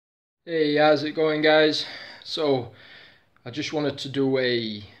Hey, how's it going, guys? So I just wanted to do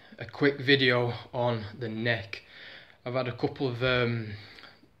a quick video on the neck. I've had a couple of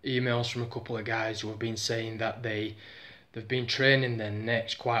emails from a couple of guys who have been saying that they've been training their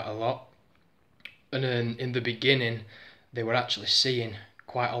necks quite a lot, and then in the beginning they were actually seeing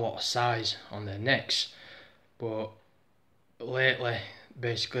quite a lot of size on their necks, but lately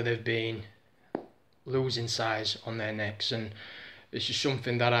basically they've been losing size on their necks, and it's just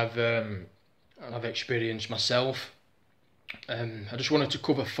something that I've experienced myself. I just wanted to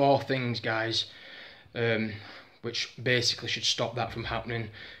cover four things, guys, which basically should stop that from happening,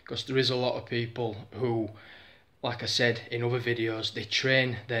 because there is a lot of people who, like I said in other videos, they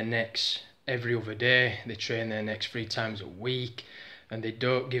train their necks every other day, they train their necks 3 times a week, and they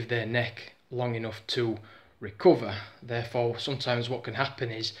don't give their neck long enough to recover. Therefore, sometimes what can happen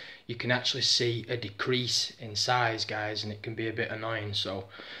is you can actually see a decrease in size, guys, and it can be a bit annoying. So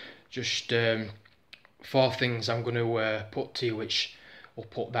just four things I'm going to put to you which will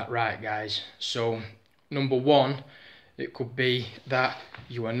put that right, guys. So number one, it could be that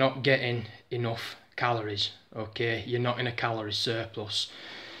you are not getting enough calories. Okay, you're not in a calorie surplus.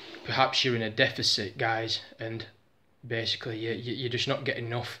 Perhaps you're in a deficit, guys, and basically you're just not getting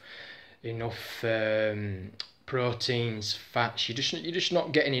enough proteins, fats. You're just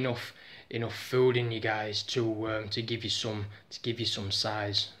not getting enough food in you, guys, to give you some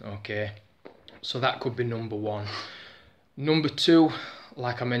size. Okay, so that could be number one. Number two,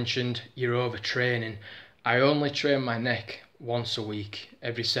 like I mentioned, you're overtraining. I only train my neck once a week,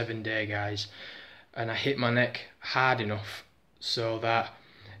 every 7 day, guys, and I hit my neck hard enough so that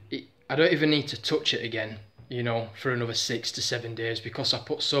I don't even need to touch it again, you know, for another 6 to 7 days, because I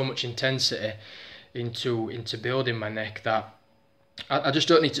put so much intensity into building my neck that I just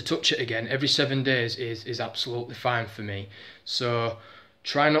don't need to touch it again. Every 7 days is absolutely fine for me. So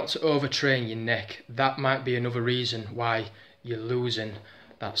try not to overtrain your neck. That might be another reason why you're losing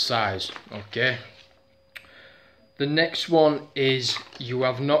that size. Okay. The next one is you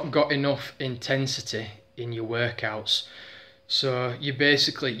have not got enough intensity in your workouts. So you're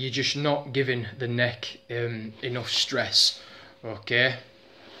just not giving the neck enough stress. Okay,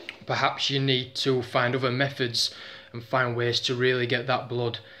 perhaps you need to find other methods and find ways to really get that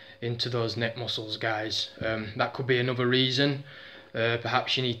blood into those neck muscles, guys. That could be another reason.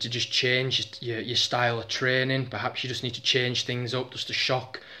 Perhaps you need to just change your style of training. Perhaps you just need to change things up just to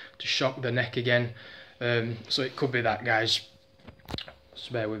shock the neck again. So it could be that, guys.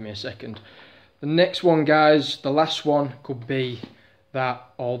 Just bear with me a second. The next one, guys, the last one, could be that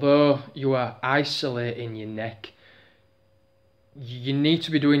although you are isolating your neck, you need to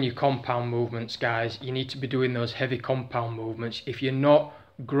be doing your compound movements, guys. You need to be doing those heavy compound movements. If you're not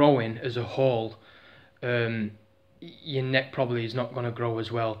growing as a whole, your neck probably is not going to grow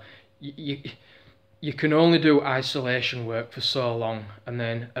as well. You can only do isolation work for so long, and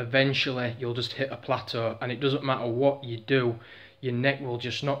then eventually you'll just hit a plateau, and it doesn't matter what you do, your neck will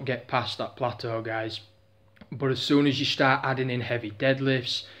just not get past that plateau, guys. But as soon as you start adding in heavy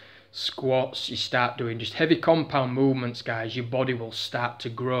deadlifts, squats, you start doing just heavy compound movements, guys, your body will start to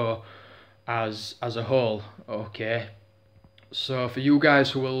grow as a whole. Okay, so for you guys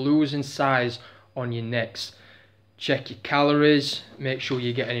who are losing size on your necks, check your calories, make sure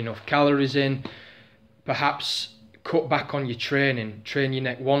you're getting enough calories in. Perhaps cut back on your training, train your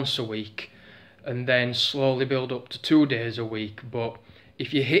neck once a week, and then slowly build up to 2 days a week. But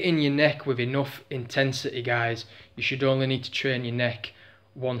if you're hitting your neck with enough intensity, guys, you should only need to train your neck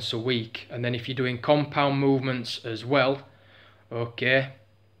once a week. And then if you're doing compound movements as well, okay,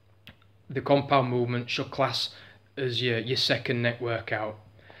 the compound movement should class as your second neck workout.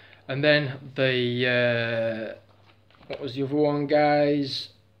 And then what was the other one, guys?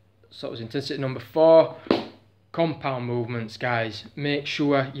 So that was intensity number 4. Compound movements, guys. Make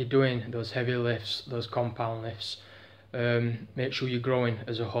sure you're doing those heavy lifts, those compound lifts. Make sure you're growing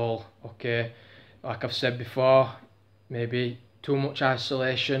as a whole. Okay, like I've said before, maybe too much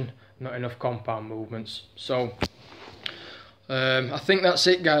isolation, not enough compound movements. So I think that's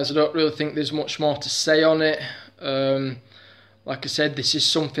it, guys. I don't really think there's much more to say on it. Like I said, this is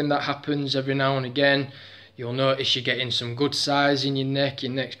something that happens every now and again. You'll notice you're getting some good size in your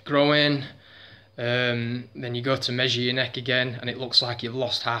neck's growing. Then you go to measure your neck again and it looks like you've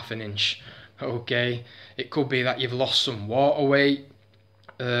lost ½ an inch. Okay, it could be that you've lost some water weight,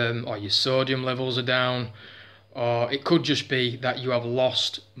 or your sodium levels are down, or it could just be that you have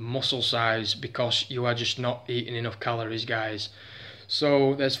lost muscle size because you are just not eating enough calories, guys.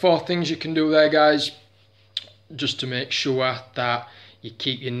 So there's 4 things you can do there, guys, just to make sure that you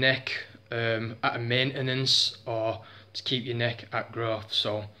keep your neck at a maintenance or to keep your neck at growth.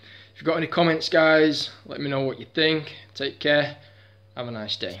 So if you've got any comments, guys, let me know what you think. Take care. Have a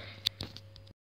nice day.